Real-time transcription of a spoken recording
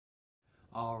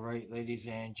Alright, ladies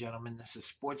and gentlemen, this is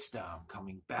Sports Dom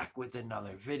coming back with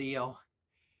another video.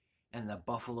 And the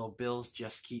Buffalo Bills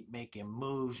just keep making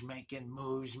moves, making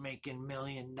 $1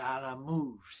 million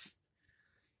moves.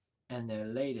 And their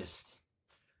latest,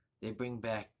 they bring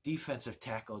back defensive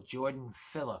tackle Jordan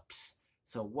Phillips.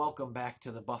 So welcome back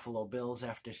to the Buffalo Bills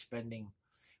after spending,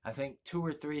 I think, 2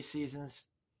 or 3 seasons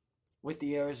with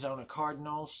the Arizona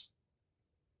Cardinals.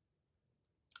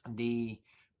 The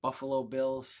Buffalo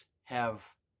Bills have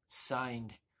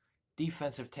signed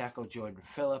defensive tackle Jordan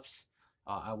Phillips.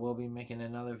 I will be making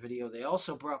another video. They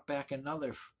also brought back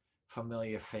another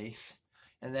familiar face,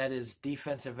 and that is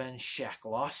defensive end Shaq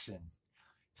Lawson.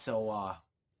 So,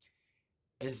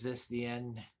 is this the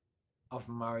end of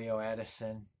Mario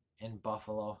Addison in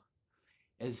Buffalo?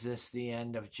 Is this the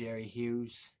end of Jerry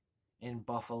Hughes in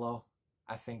Buffalo?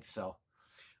 I think so.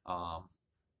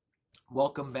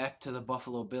 Welcome back to the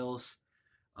Buffalo Bills.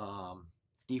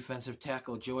 Defensive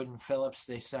tackle Jordan Phillips,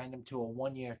 they signed him to a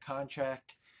 1-year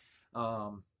contract.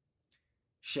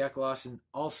 Shaq Lawson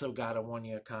also got a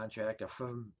 1-year contract.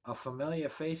 A familiar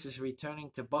face is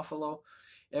returning to Buffalo.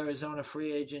 Arizona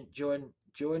free agent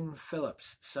Jordan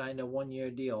Phillips signed a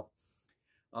 1-year deal.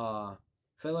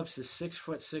 Phillips is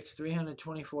 6'6",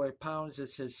 324 pounds.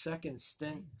 It's his second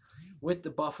stint with the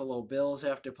Buffalo Bills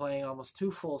after playing almost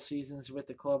 2 full seasons with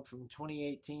the club from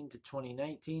 2018 to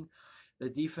 2019. The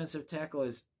defensive tackle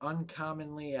is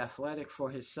uncommonly athletic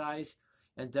for his size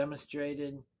and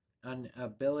demonstrated an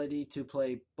ability to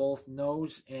play both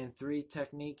nose and 3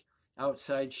 technique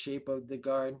outside shade of the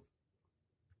guard.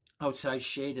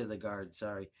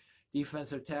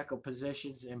 Defensive tackle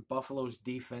positions in Buffalo's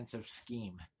defensive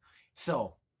scheme.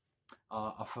 So,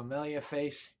 a familiar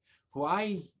face who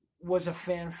I was a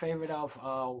fan favorite of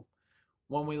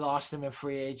when we lost him in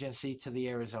free agency to the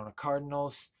Arizona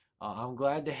Cardinals. I'm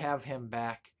glad to have him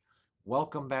back.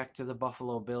 Welcome back to the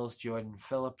Buffalo Bills, Jordan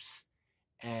Phillips.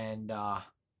 And I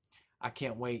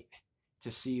can't wait to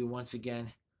see you once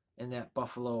again in that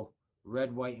Buffalo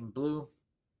red, white, and blue.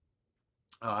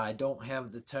 I don't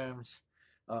have the terms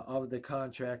of the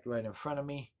contract right in front of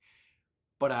me,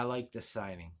 but I like the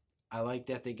signing. I like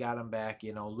that they got him back.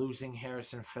 You know, losing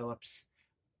Harrison Phillips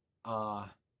to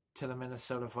the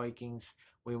Minnesota Vikings,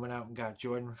 we went out and got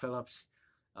Jordan Phillips.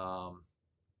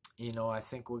 You know, I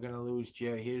think we're going to lose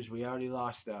Jerry Hughes. We already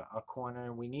lost a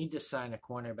corner. We need to sign a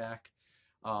cornerback.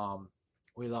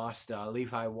 We lost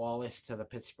Levi Wallace to the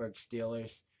Pittsburgh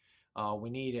Steelers. We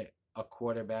need a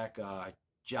quarterback.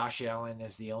 Josh Allen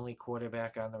is the only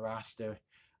quarterback on the roster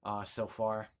so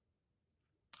far.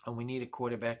 And we need a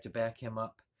quarterback to back him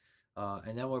up.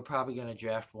 And then we're probably going to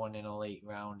draft one in a late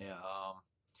round.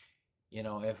 You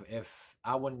know, if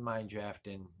I wouldn't mind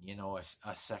drafting, you know,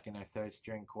 a second or third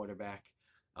string quarterback.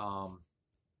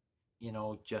 You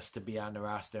know, just to be on the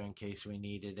roster in case we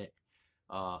needed it.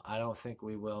 I don't think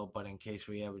we will, but in case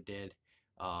we ever did,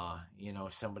 you know,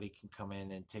 somebody can come in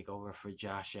and take over for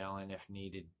Josh Allen if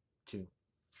needed to.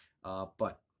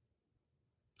 But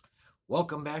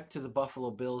welcome back to the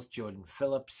Buffalo Bills, Jordan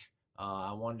Phillips.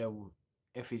 I wonder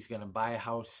if he's going to buy a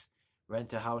house,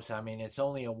 rent a house. I mean, it's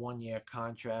only a 1-year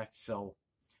contract, so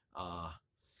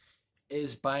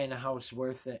is buying a house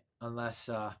worth it unless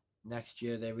next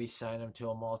year they re-sign him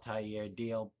to a multi-year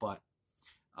deal? But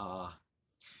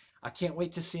I can't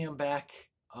wait to see him back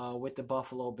with the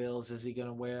Buffalo Bills. Is he going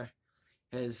to wear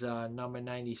his number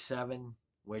 97,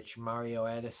 which Mario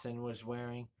Addison was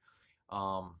wearing?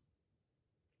 I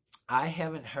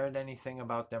haven't heard anything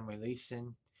about them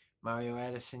releasing Mario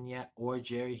Addison yet or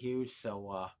Jerry Hughes,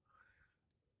 so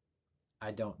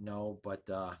I don't know. But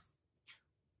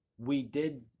we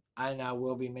did, and I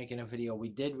will be making a video. We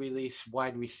did release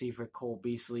wide receiver Cole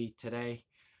Beasley today.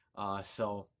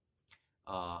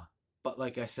 But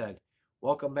like I said,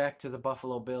 welcome back to the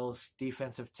Buffalo Bills,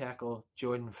 defensive tackle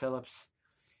Jordan Phillips.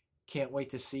 Can't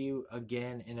wait to see you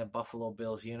again in a Buffalo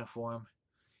Bills uniform.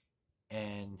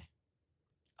 And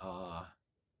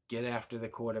get after the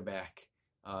quarterback.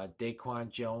 Daquan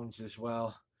Jones as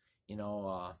well. You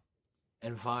know,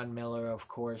 and Von Miller, of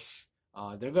course.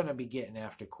 They're going to be getting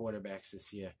after quarterbacks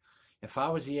this year. If I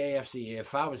was the AFC,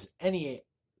 if I was any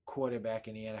quarterback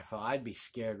in the NFL, I'd be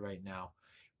scared right now.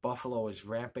 Buffalo is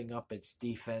ramping up its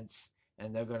defense,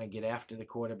 and they're going to get after the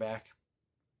quarterback.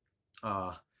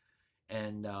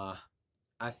 And I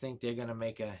think they're going to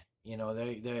make a, you know,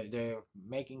 they're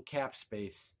making cap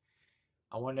space.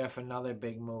 I wonder if another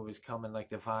big move is coming, like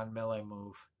the Von Miller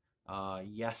move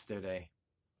yesterday.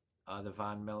 The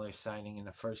Von Miller signing in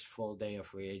the first full day of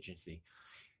free agency.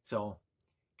 So,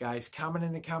 guys, comment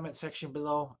in the comment section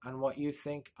below on what you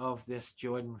think of this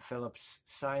Jordan Phillips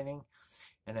signing.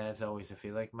 And as always, if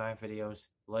you like my videos,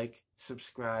 like,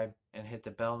 subscribe, and hit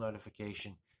the bell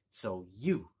notification so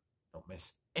you don't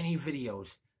miss any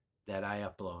videos that I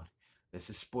upload. This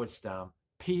is Sports Dom.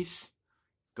 Peace.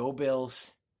 Go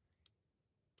Bills.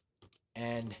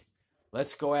 And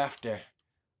let's go after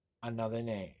another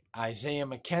name. Isaiah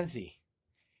McKenzie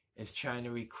is trying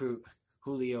to recruit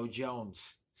Julio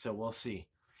Jones. So we'll see.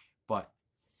 But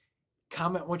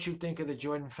comment what you think of the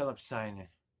Jordan Phillips signing.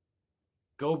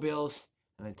 Go Bills.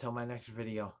 And until my next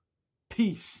video,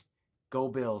 peace. Go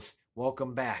Bills.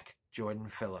 Welcome back, Jordan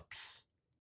Phillips.